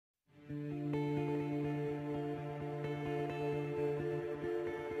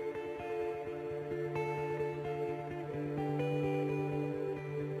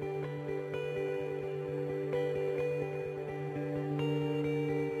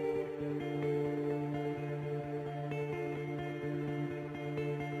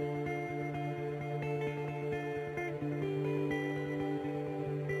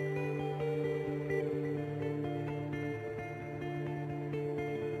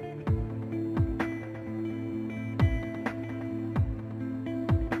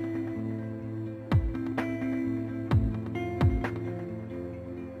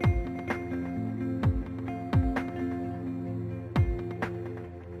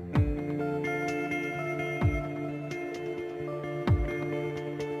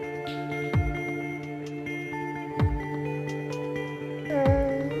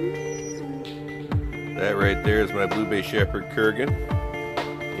right there is my Blue Bay Shepherd Kurgan,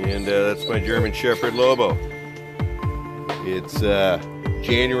 and that's my German Shepherd Lobo. It's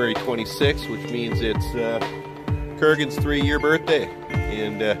January 26th, which means it's Kurgan's 3-year birthday,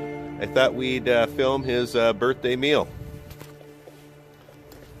 and I thought we'd film his birthday meal.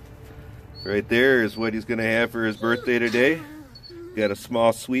 Right there is what he's going to have for his birthday today. Got a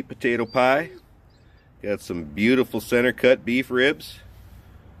small sweet potato pie, got some beautiful center cut beef ribs,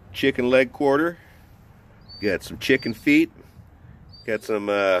 chicken leg quarter, got some chicken feet, got some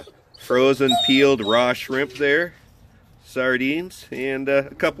frozen peeled raw shrimp there, sardines, and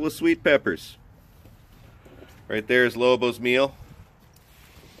a couple of sweet peppers. Right there is Lobo's meal.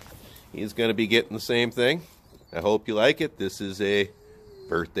 He's going to be getting the same thing. I hope you like it. This is a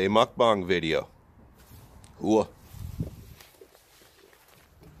birthday mukbang video. Ooh.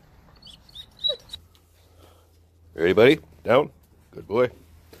 Ready, buddy? Down? Good boy.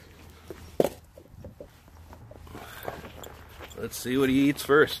 Let's see what he eats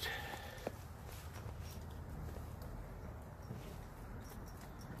first.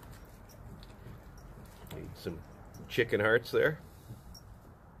 Eat some chicken hearts there.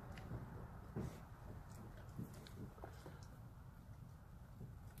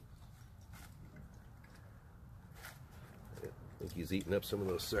 I think he's eating up some of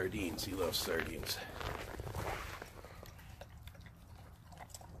those sardines. He loves sardines.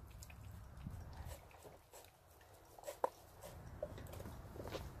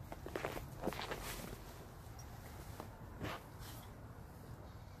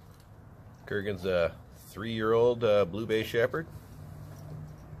 Kurgan's a 3-year-old Blue Bay Shepherd.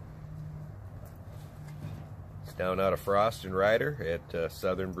 It's down out of Frost and Ryder at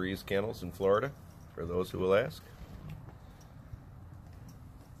Southern Breeze Kennels in Florida, for those who will ask.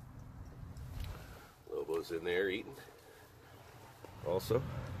 Lobo's in there eating also.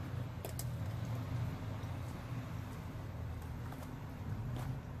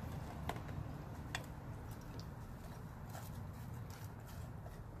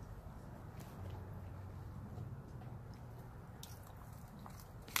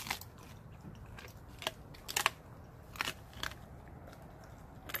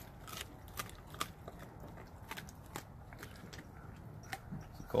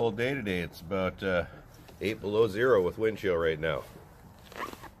 Cold day today. It's about 8 below zero with wind chill right now.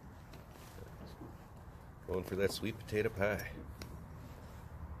 Going for that sweet potato pie.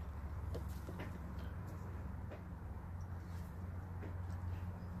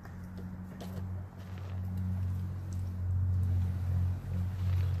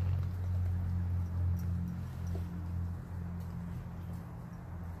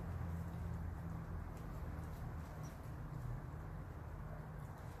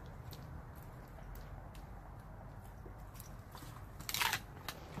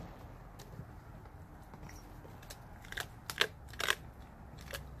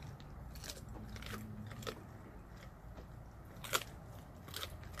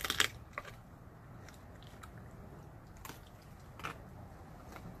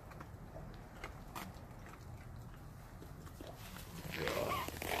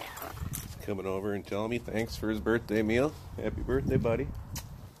 Coming over and telling me thanks for his birthday meal. Happy birthday, buddy.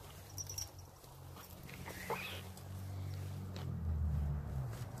 If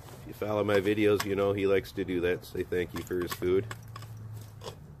you follow my videos, you know he likes to do that. Say thank you for his food.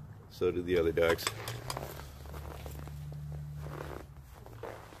 So do the other dogs.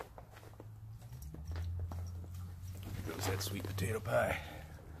 Here goes that sweet potato pie.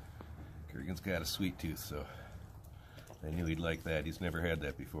 Kurgan's got a sweet tooth, so I knew he'd like that. He's never had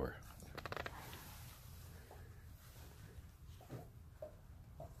that before.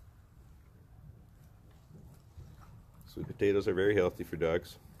 Sweet potatoes are very healthy for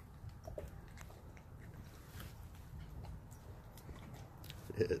dogs.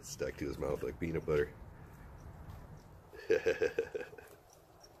 It's stuck to his mouth like peanut butter.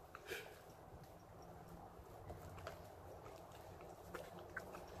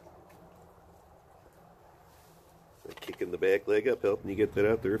 Kicking the back leg up, helping you get that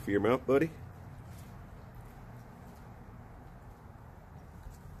out there for your mouth, buddy.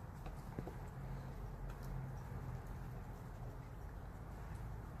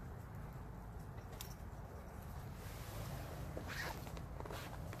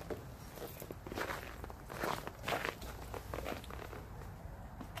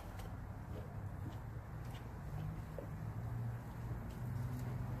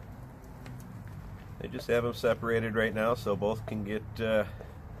 I just have them separated right now so both can get the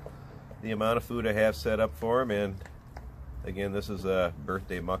amount of food I have set up for them. And again, this is a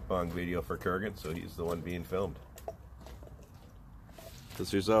birthday mukbang video for Kurgan, so he's the one being filmed.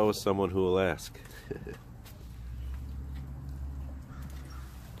 Because there's always someone who will ask.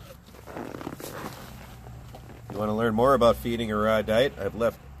 Want to learn more about feeding a raw diet? I've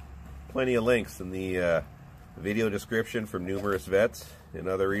left plenty of links in the video description from numerous vets and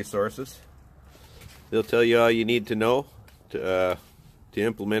other resources. They'll tell you all you need to know to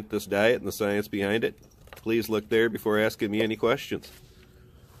implement this diet and the science behind it. Please look there before asking me any questions.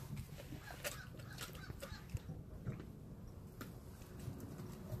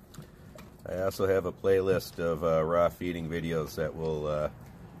 I also have a playlist of raw feeding videos that will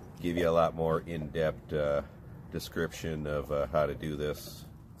give you a lot more in-depth description of how to do this.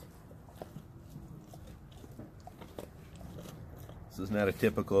 This is not a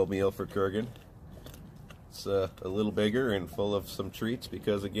typical meal for Kurgan. It's a little bigger and full of some treats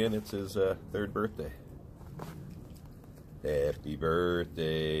because, again, it's his 3rd birthday. Happy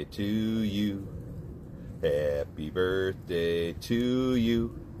birthday to you. Happy birthday to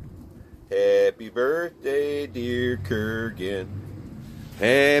you. Happy birthday, dear Kurgan.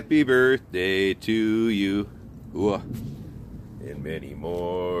 Happy birthday to you. Ooh, and many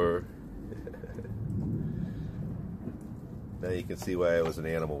more. Now you can see why I was an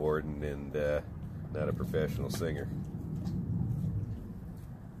animal warden and not a professional singer.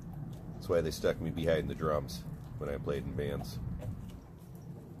 That's why they stuck me behind the drums when I played in bands.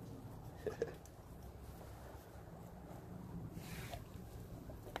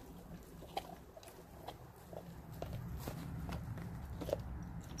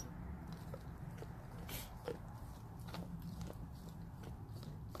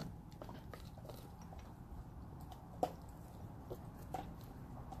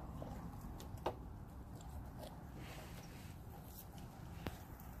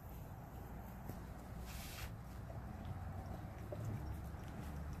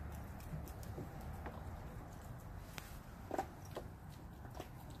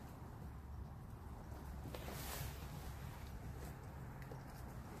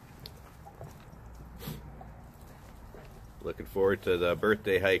 Looking forward to the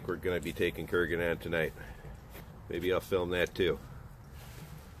birthday hike we're going to be taking Kurgan on tonight. Maybe I'll film that too.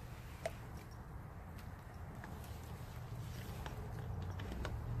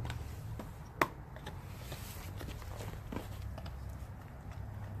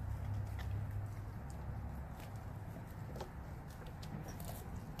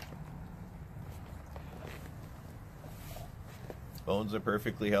 Bones are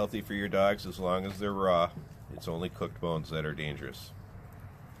perfectly healthy for your dogs as long as they're raw. It's only cooked bones that are dangerous.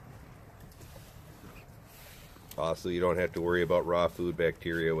 Also, you don't have to worry about raw food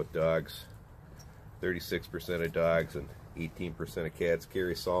bacteria with dogs. 36% of dogs and 18% of cats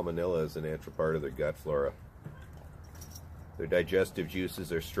carry salmonella as a natural part of their gut flora. Their digestive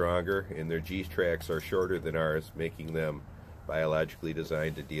juices are stronger and their G-tracts are shorter than ours, making them biologically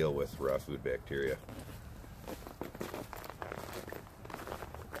designed to deal with raw food bacteria.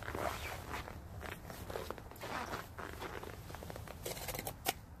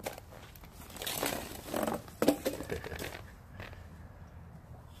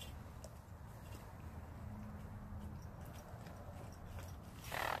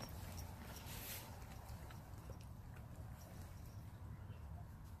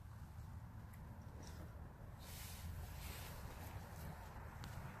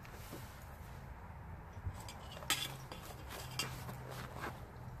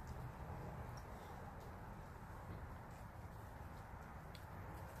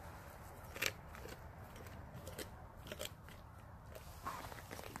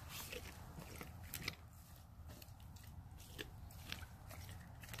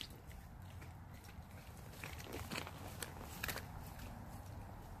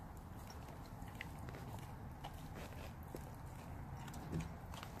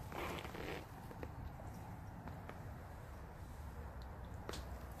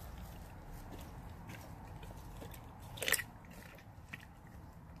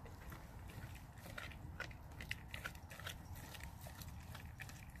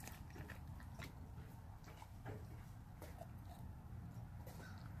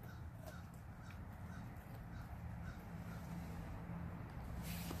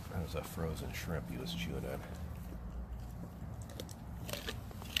 That was a frozen shrimp he was chewing on.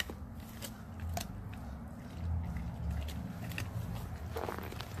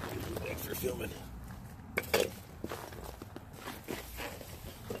 Thanks for filming.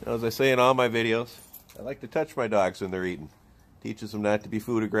 Now, as I say in all my videos, I like to touch my dogs when they're eating. Teaches them not to be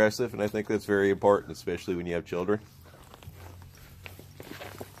food aggressive, and I think that's very important, especially when you have children.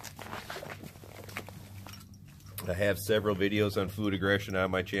 I have several videos on food aggression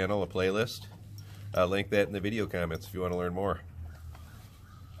on my channel, a playlist. I'll link that in the video comments if you want to learn more.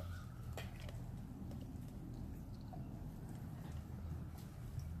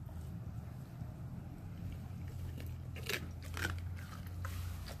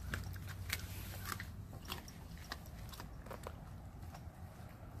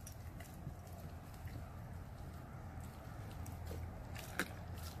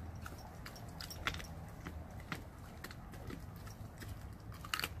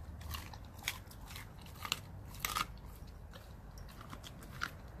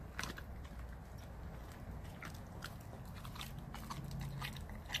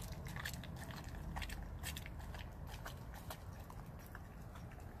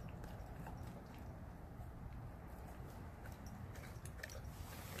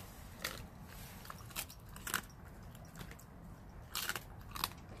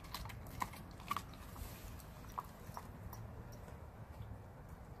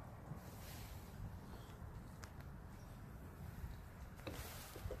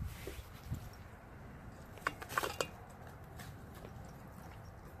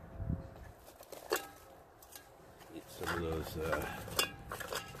 those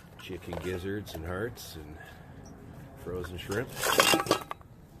chicken gizzards and hearts and frozen shrimp.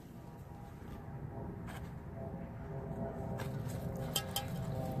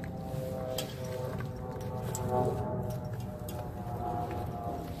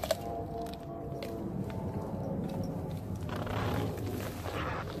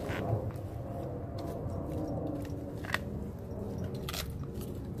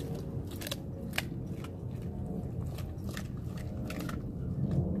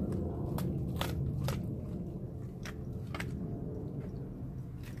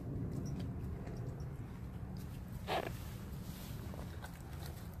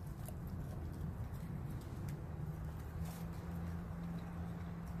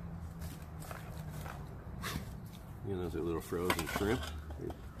 And those are little frozen shrimp.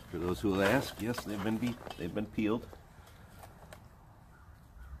 For those who will ask, yes, they've been peeled.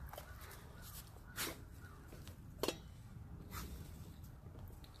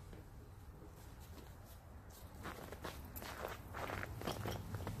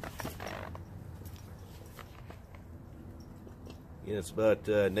 Yeah, it's about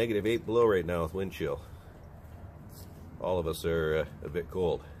 -8 below right now with wind chill. All of us are a bit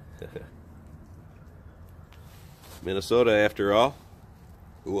cold. Minnesota, after all.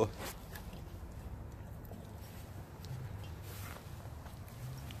 Ooh.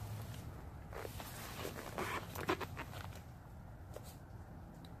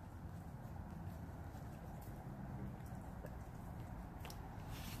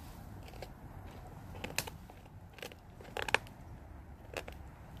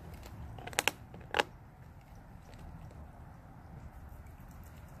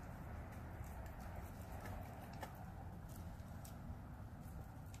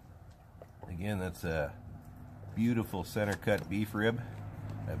 Again, that's a beautiful center cut beef rib.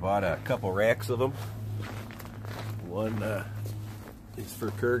 I bought a couple racks of them. One is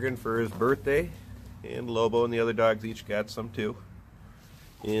for Kurgan for his birthday, and Lobo and the other dogs each got some too.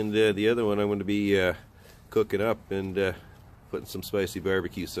 And the other one I'm going to be cooking up and putting some spicy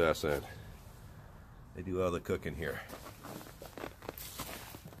barbecue sauce on. I do all the cooking here.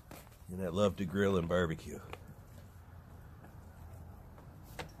 And I love to grill and barbecue.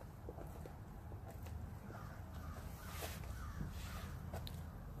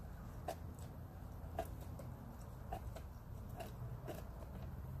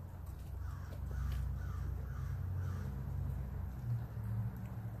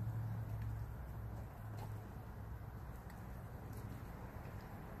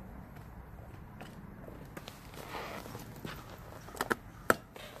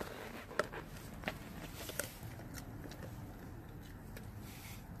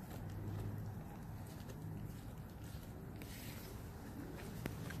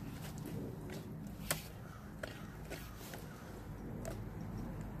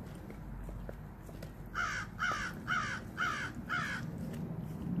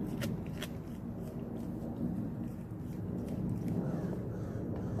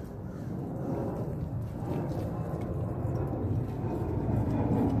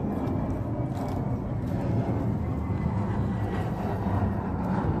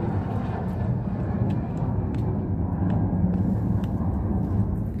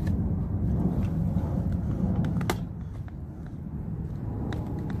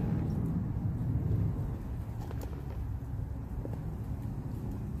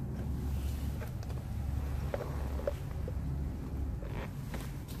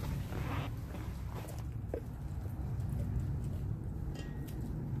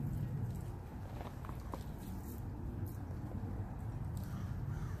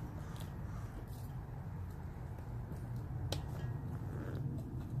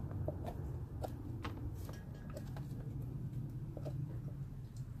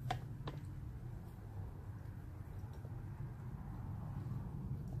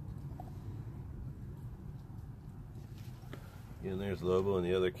 And there's Lobo in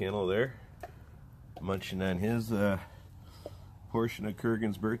the other kennel there, munching on his portion of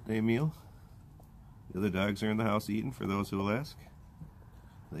Kurgan's birthday meal. The other dogs are in the house eating, for those who will ask.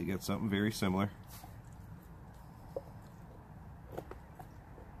 They got something very similar.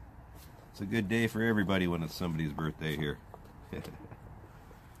 It's a good day for everybody when it's somebody's birthday here.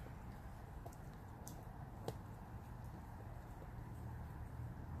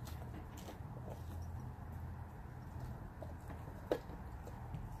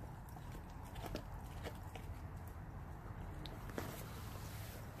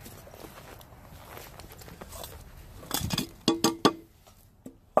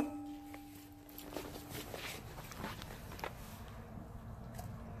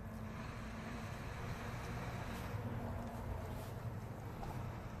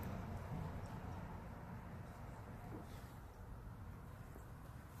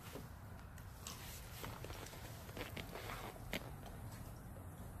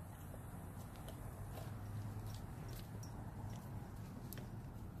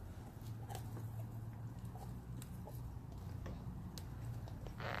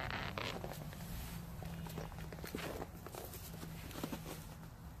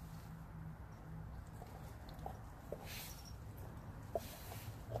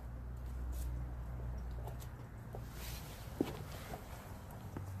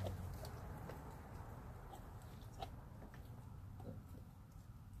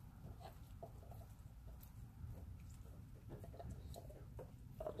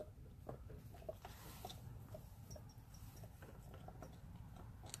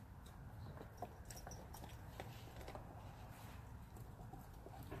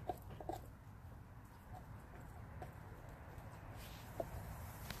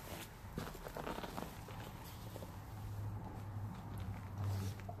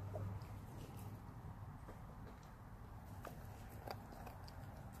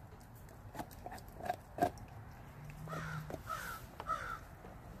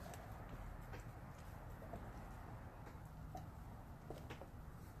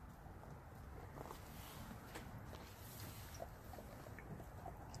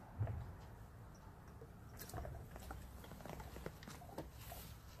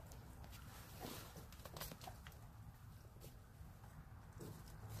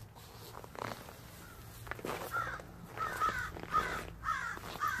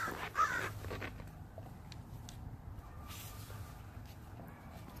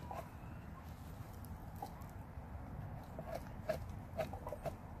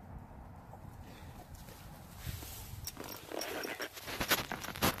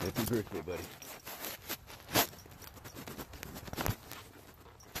 birthday, buddy.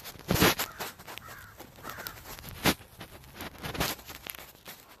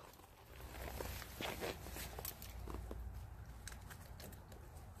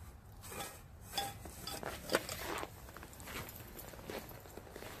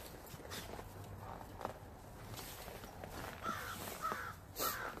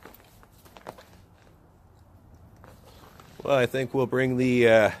 Well, I think we'll bring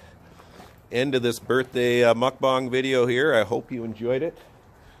the end of this birthday mukbang video here. I hope you enjoyed it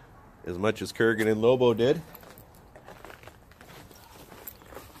as much as Kurgan and Lobo did.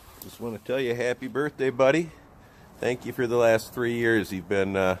 Just want to tell you happy birthday, buddy. Thank you for the last 3 years. You've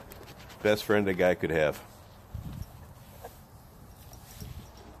been best friend a guy could have.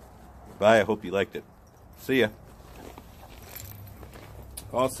 Bye. I hope you liked it. See ya.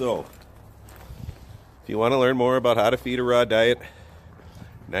 Also, if you want to learn more about how to feed a raw diet,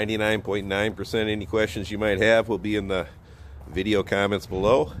 99.9% any questions you might have will be in the video comments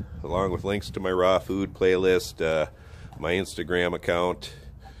below, along with links to my raw food playlist, my Instagram account,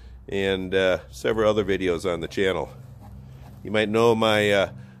 and several other videos on the channel. You might know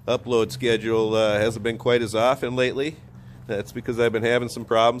my upload schedule hasn't been quite as often lately. That's because I've been having some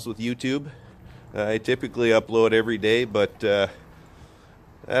problems with YouTube. I typically upload every day, but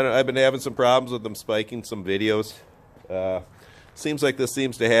I've been having some problems with them spiking some videos. Seems like this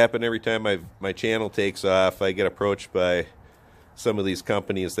seems to happen every time my channel takes off. I get approached by some of these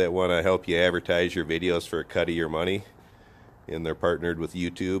companies that want to help you advertise your videos for a cut of your money, and they're partnered with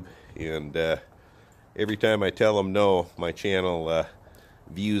YouTube. And every time I tell them no, my channel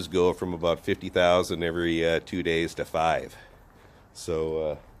views go from about 50,000 every 2 days to 5.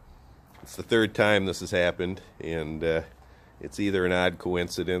 So it's the third time this has happened, and it's either an odd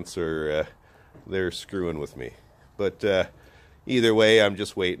coincidence or they're screwing with me. But either way, I'm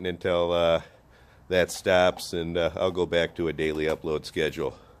just waiting until that stops, and I'll go back to a daily upload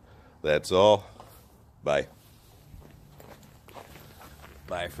schedule. That's all. Bye.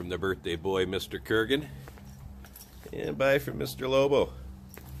 Bye from the birthday boy, Mr. Kurgan. And bye from Mr. Lobo.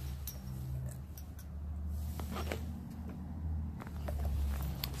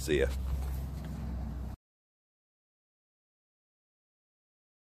 See ya.